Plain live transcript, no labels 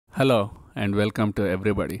Hello and welcome to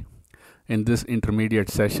everybody. In this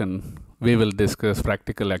intermediate session, we will discuss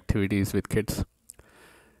practical activities with kids.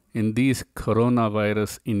 In these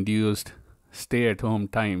coronavirus induced stay at home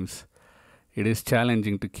times, it is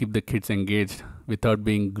challenging to keep the kids engaged without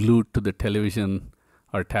being glued to the television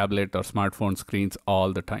or tablet or smartphone screens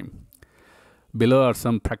all the time. Below are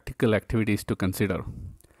some practical activities to consider.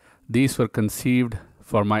 These were conceived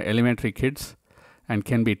for my elementary kids and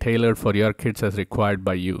can be tailored for your kids as required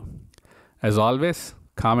by you. As always,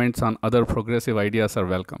 comments on other progressive ideas are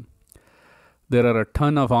welcome. There are a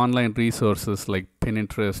ton of online resources like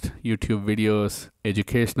Pinterest, YouTube videos,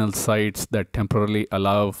 educational sites that temporarily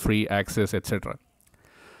allow free access, etc.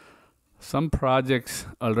 Some projects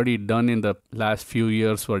already done in the last few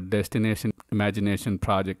years were destination imagination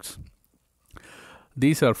projects.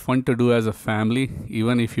 These are fun to do as a family,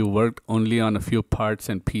 even if you worked only on a few parts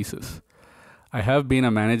and pieces. I have been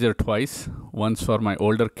a manager twice, once for my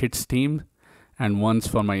older kids team and once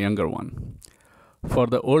for my younger one. For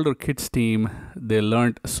the older kids team, they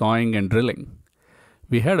learned sawing and drilling.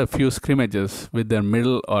 We had a few scrimmages with their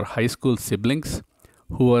middle or high school siblings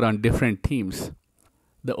who were on different teams.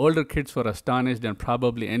 The older kids were astonished and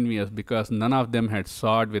probably envious because none of them had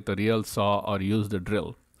sawed with a real saw or used a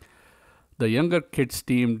drill. The younger kids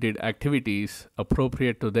team did activities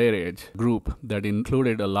appropriate to their age group that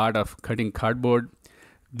included a lot of cutting cardboard,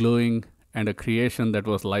 gluing, and a creation that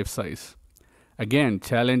was life-size. Again,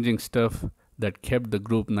 challenging stuff that kept the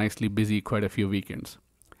group nicely busy quite a few weekends.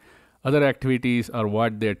 Other activities are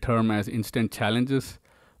what they term as instant challenges,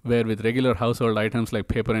 where with regular household items like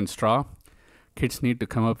paper and straw, kids need to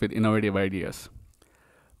come up with innovative ideas.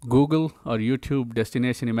 Google or YouTube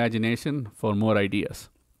Destination Imagination for more ideas.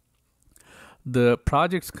 The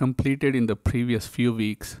projects completed in the previous few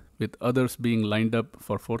weeks, with others being lined up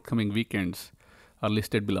for forthcoming weekends, are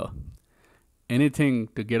listed below. Anything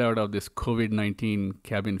to get out of this COVID-19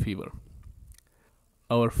 cabin fever.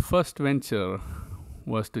 Our first venture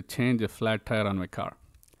was to change a flat tire on my car.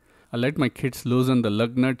 I let my kids loosen the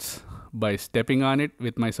lug nuts by stepping on it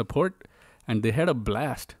with my support, and they had a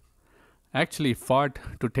blast. Actually fought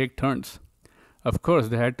to take turns. Of course,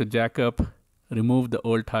 they had to jack up, remove the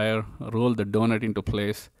old tire, roll the donut into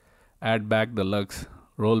place, add back the lugs,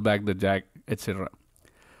 roll back the jack, etc.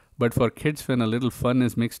 But for kids, when a little fun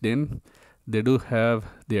is mixed in, they do have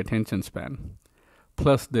the attention span.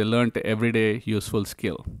 Plus, they learned everyday useful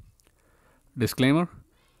skill. Disclaimer,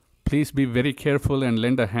 please be very careful and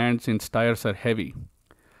lend a hand since tires are heavy.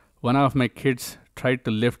 One of my kids tried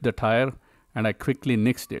to lift the tire and I quickly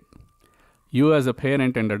nixed it. You as a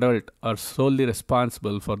parent and adult are solely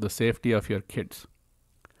responsible for the safety of your kids.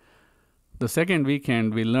 The second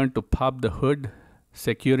weekend, we learned to pop the hood,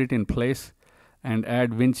 secure it in place, and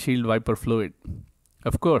add windshield wiper fluid.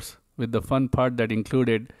 Of course, with the fun part that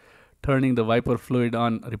included turning the wiper fluid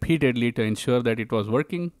on repeatedly to ensure that it was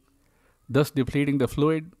working, thus depleting the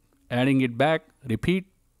fluid, adding it back, repeat.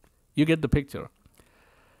 You get the picture.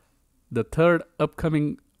 The third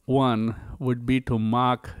upcoming one would be to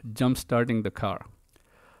mock jump-starting the car.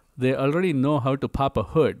 They already know how to pop a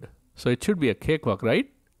hood, so it should be a cakewalk, right?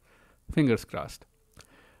 Fingers crossed.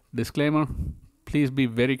 Disclaimer, please be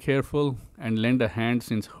very careful and lend a hand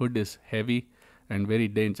since hood is heavy and very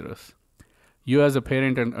dangerous. You as a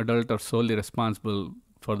parent and adult are solely responsible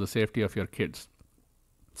for the safety of your kids.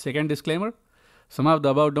 Second disclaimer, some of the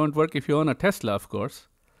above don't work if you own a Tesla, of course.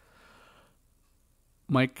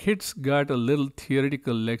 My kids got a little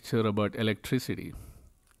theoretical lecture about electricity.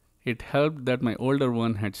 It helped that my older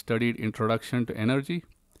one had studied Introduction to Energy,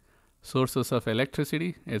 sources of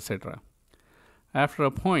electricity, etc. After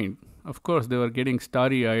a point, of course, they were getting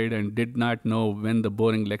starry-eyed and did not know when the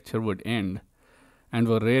boring lecture would end and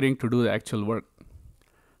were raring to do the actual work.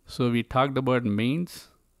 So we talked about mains,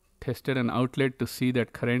 tested an outlet to see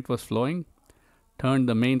that current was flowing, turned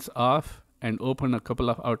the mains off, and opened a couple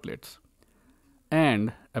of outlets.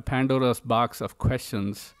 And a Pandora's box of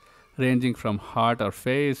questions ranging from hot or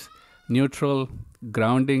phase, neutral,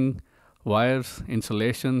 grounding, wires,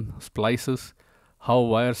 insulation, splices, how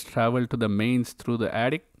wires travel to the mains through the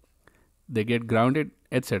attic, they get grounded,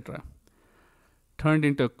 etc. Turned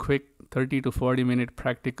into a quick 30 to 40 minute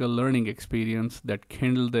practical learning experience that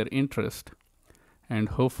kindled their interest and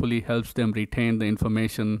hopefully helps them retain the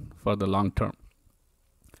information for the long term.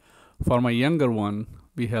 For my younger one,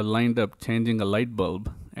 we have lined up changing a light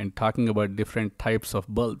bulb and talking about different types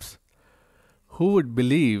of bulbs. Who would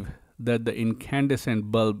believe that the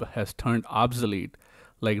incandescent bulb has turned obsolete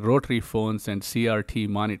like rotary phones and CRT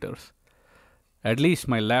monitors? At least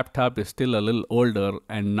my laptop is still a little older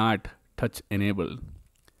and not touch enabled.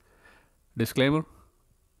 Disclaimer,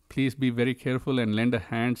 please be very careful and lend a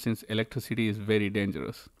hand since electricity is very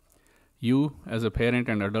dangerous. You, as a parent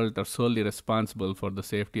and adult, are solely responsible for the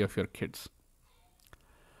safety of your kids.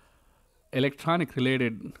 Electronic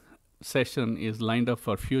related session is lined up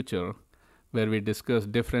for future where we discuss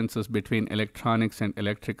differences between electronics and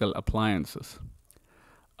electrical appliances.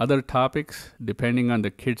 Other topics, depending on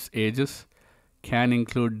the kids' ages, can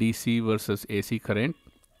include DC versus AC current,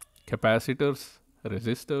 capacitors,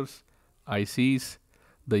 resistors, ICs,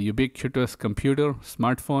 the ubiquitous computer,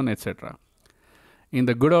 smartphone, etc. In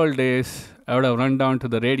the good old days, I would have run down to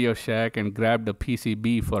the Radio Shack and grabbed a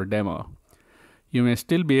PCB for demo. You may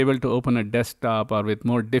still be able to open a desktop or with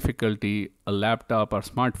more difficulty, a laptop or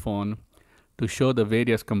smartphone to show the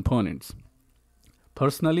various components.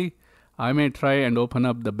 Personally, I may try and open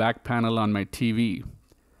up the back panel on my TV.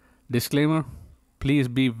 Disclaimer, please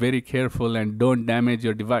be very careful and don't damage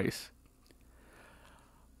your device.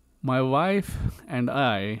 My wife and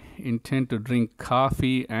I intend to drink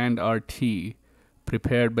coffee and or tea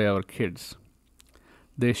prepared by our kids.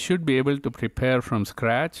 They should be able to prepare from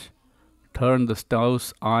scratch, turn the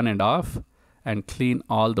stoves on and off, and clean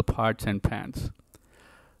all the pots and pans.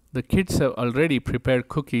 The kids have already prepared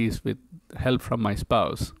cookies with help from my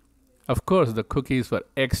spouse. Of course, the cookies were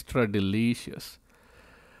extra delicious.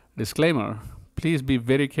 Disclaimer, please be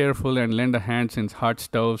very careful and lend a hand since hot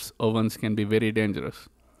stoves, ovens can be very dangerous.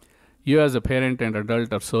 You as a parent and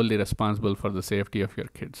adult are solely responsible for the safety of your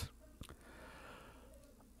kids.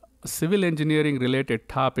 A civil engineering related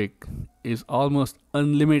topic is almost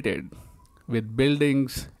unlimited with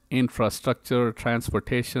buildings, infrastructure,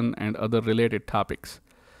 transportation, and other related topics.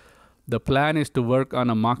 The plan is to work on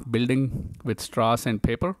a mock building with straws and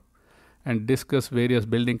paper and discuss various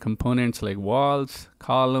building components like walls,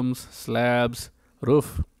 columns, slabs,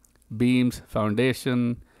 roof, beams,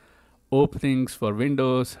 foundation, openings for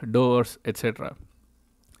windows, doors, etc.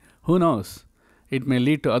 Who knows? It may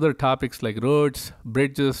lead to other topics like roads,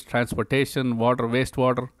 bridges, transportation, water,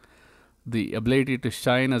 wastewater. The ability to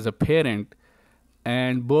shine as a parent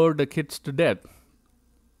and bore the kids to death,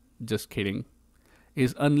 just kidding,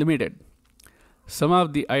 is unlimited. Some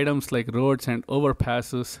of the items like roads and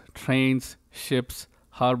overpasses, trains, ships,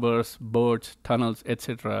 harbors, boats, tunnels,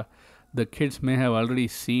 etc., the kids may have already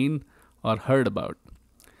seen or heard about.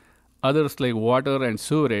 Others like water and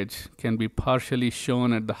sewerage can be partially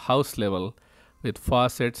shown at the house level with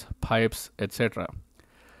faucets, pipes, etc.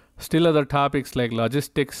 Still other topics like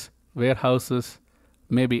logistics, warehouses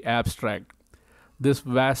may be abstract. This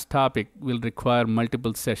vast topic will require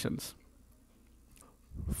multiple sessions.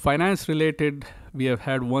 Finance related, we have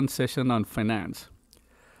had one session on finance.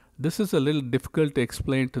 This is a little difficult to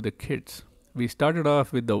explain to the kids. We started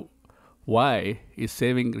off with the why is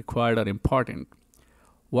saving required or important.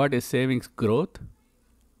 What is savings growth,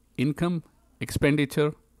 income,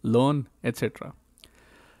 expenditure, loan, etc.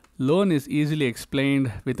 Loan is easily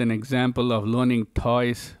explained with an example of loaning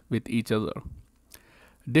toys with each other.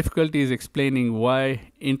 Difficulty is explaining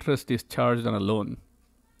why interest is charged on a loan.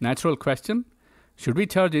 Natural question, should we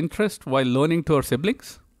charge interest while loaning to our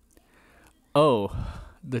siblings? Oh,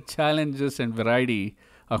 the challenges and variety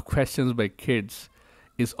of questions by kids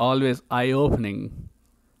is always eye-opening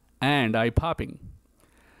and eye-popping.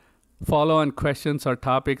 Follow-on questions or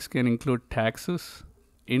topics can include taxes,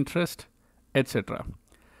 interest, etc.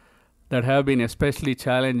 that have been especially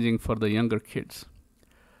challenging for the younger kids.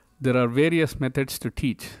 There are various methods to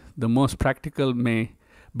teach. The most practical may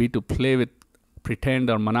be to play with pretend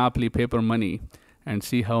or monopoly paper money and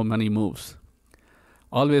see how money moves.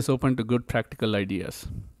 Always open to good practical ideas.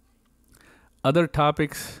 Other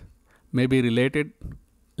topics may be related,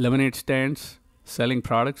 lemonade stands, selling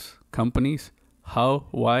products, companies, how,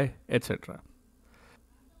 why, etc.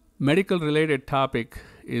 Medical related topic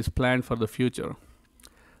is planned for the future.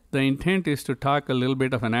 The intent is to talk a little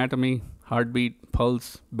bit of anatomy, heartbeat,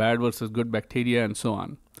 pulse, bad versus good bacteria, and so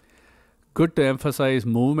on. Good to emphasize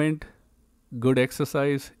movement, good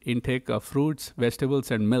exercise, intake of fruits,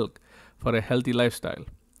 vegetables, and milk for a healthy lifestyle.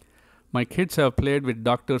 My kids have played with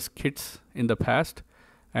doctors' kits in the past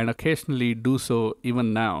and occasionally do so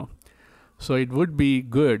even now. So it would be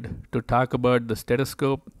good to talk about the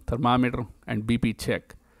stethoscope, thermometer, and BP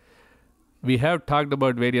check. We have talked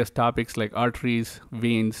about various topics like arteries,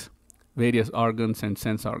 veins, various organs, and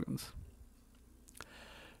sense organs.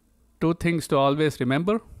 Two things to always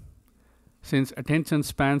remember. Since attention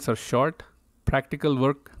spans are short, practical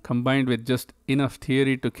work combined with just enough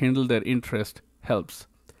theory to kindle their interest helps.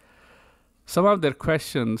 Some of their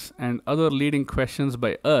questions and other leading questions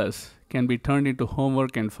by us can be turned into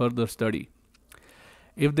homework and further study.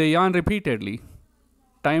 If they yawn repeatedly,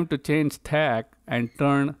 time to change tack and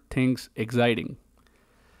turn things exciting.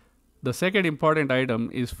 The second important item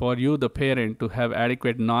is for you, the parent, to have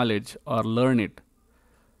adequate knowledge or learn it,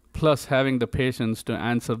 plus having the patience to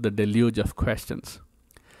answer the deluge of questions.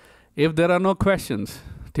 If there are no questions,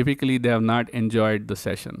 typically they have not enjoyed the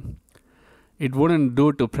session. It wouldn't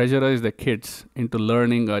do to pressurize the kids into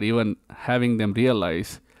learning or even having them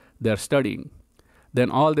realize they're studying. Then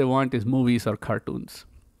all they want is movies or cartoons.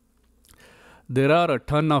 There are a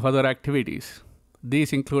ton of other activities.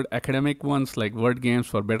 These include academic ones like word games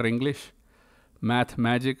for better English, math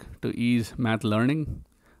magic to ease math learning,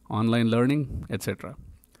 online learning, etc.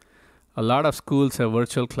 A lot of schools have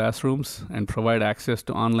virtual classrooms and provide access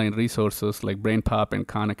to online resources like BrainPop and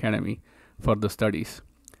Khan Academy for the studies.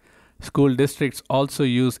 School districts also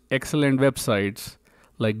use excellent websites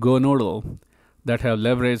like GoNoodle that have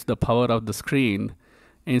leveraged the power of the screen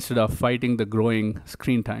instead of fighting the growing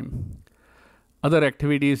screen time. Other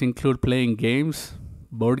activities include playing games,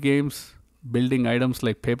 board games, building items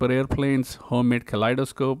like paper airplanes, homemade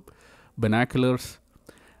kaleidoscope, binoculars,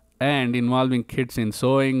 and involving kids in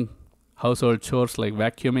sewing, household chores like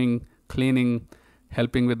vacuuming, cleaning,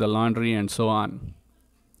 helping with the laundry, and so on.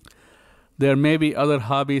 There may be other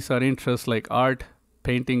hobbies or interests like art,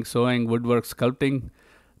 painting, sewing, woodwork, sculpting.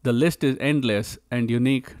 The list is endless and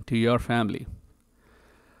unique to your family.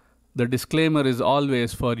 The disclaimer is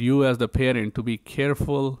always for you as the parent to be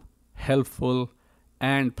careful, helpful,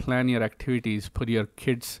 and plan your activities for your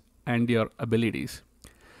kids and your abilities.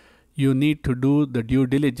 You need to do the due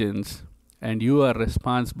diligence, and you are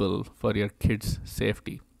responsible for your kids'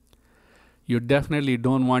 safety. You definitely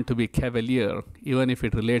don't want to be cavalier, even if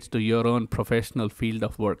it relates to your own professional field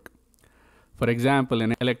of work. For example,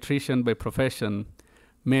 an electrician by profession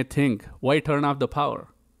may think, why turn off the power?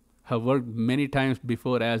 Have worked many times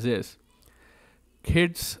before as is.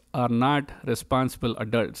 Kids are not responsible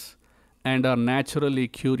adults and are naturally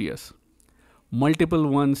curious. Multiple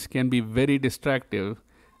ones can be very distractive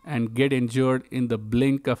and get injured in the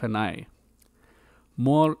blink of an eye.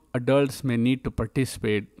 More adults may need to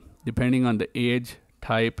participate depending on the age,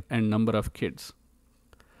 type, and number of kids.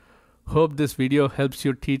 Hope this video helps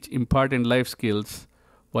you teach important life skills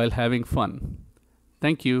while having fun.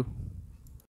 Thank you.